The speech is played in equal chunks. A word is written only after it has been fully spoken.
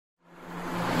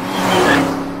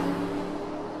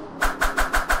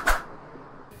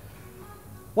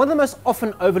One of the most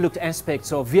often overlooked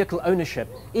aspects of vehicle ownership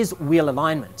is wheel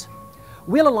alignment.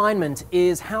 Wheel alignment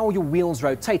is how your wheels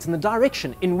rotate and the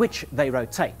direction in which they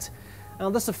rotate. Now,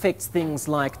 this affects things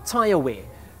like tyre wear,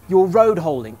 your road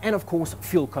holding, and of course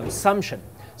fuel consumption.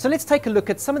 So let's take a look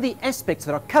at some of the aspects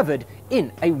that are covered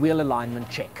in a wheel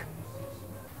alignment check.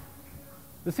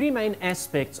 The three main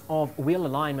aspects of wheel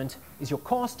alignment is your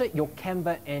caster, your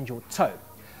camber, and your toe.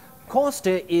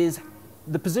 Caster is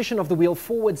the position of the wheel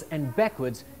forwards and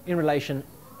backwards in relation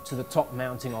to the top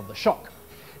mounting of the shock.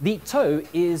 The toe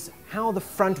is how the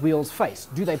front wheels face.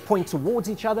 Do they point towards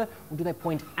each other or do they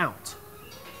point out?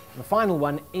 And the final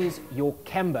one is your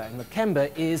camber, and the camber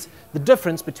is the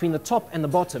difference between the top and the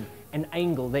bottom, an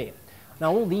angle there.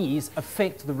 Now all these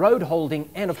affect the road holding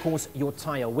and of course your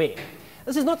tyre wear.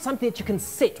 This is not something that you can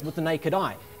set with the naked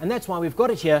eye, and that's why we've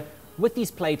got it here with these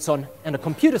plates on and a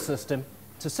computer system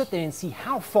to sit there and see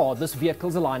how far this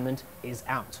vehicle's alignment is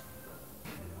out.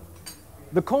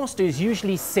 The caster is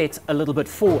usually set a little bit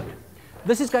forward.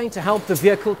 This is going to help the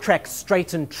vehicle track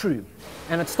straight and true,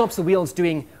 and it stops the wheels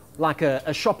doing like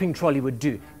a shopping trolley would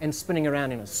do and spinning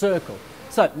around in a circle.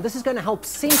 So this is going to help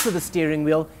center the steering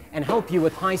wheel and help you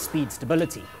with high-speed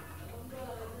stability.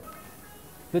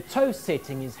 The toe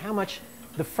setting is how much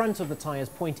the front of the tires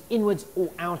point inwards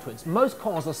or outwards. Most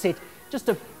cars are set just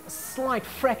a slight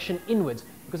fraction inwards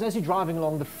because as you're driving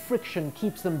along, the friction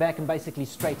keeps them back and basically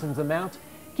straightens them out,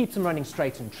 keeps them running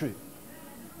straight and true.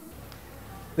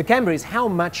 The camber is how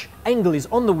much angle is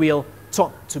on the wheel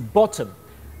top to bottom.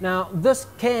 Now this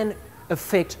can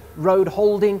affect road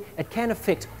holding, it can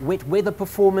affect wet weather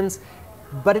performance,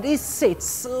 but it is set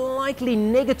slightly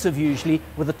negative usually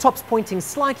with the tops pointing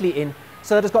slightly in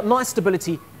so that it's got nice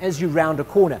stability as you round a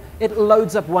corner. It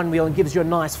loads up one wheel and gives you a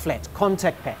nice flat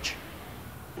contact patch.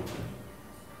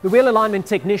 The wheel alignment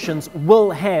technicians will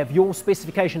have your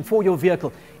specification for your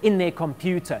vehicle in their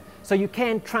computer, so you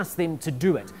can trust them to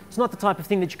do it. It's not the type of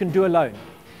thing that you can do alone.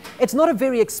 It's not a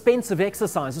very expensive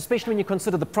exercise, especially when you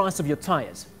consider the price of your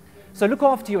tires. So look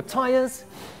after your tires,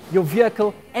 your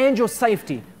vehicle, and your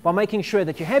safety by making sure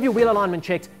that you have your wheel alignment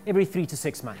checked every 3 to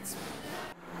 6 months.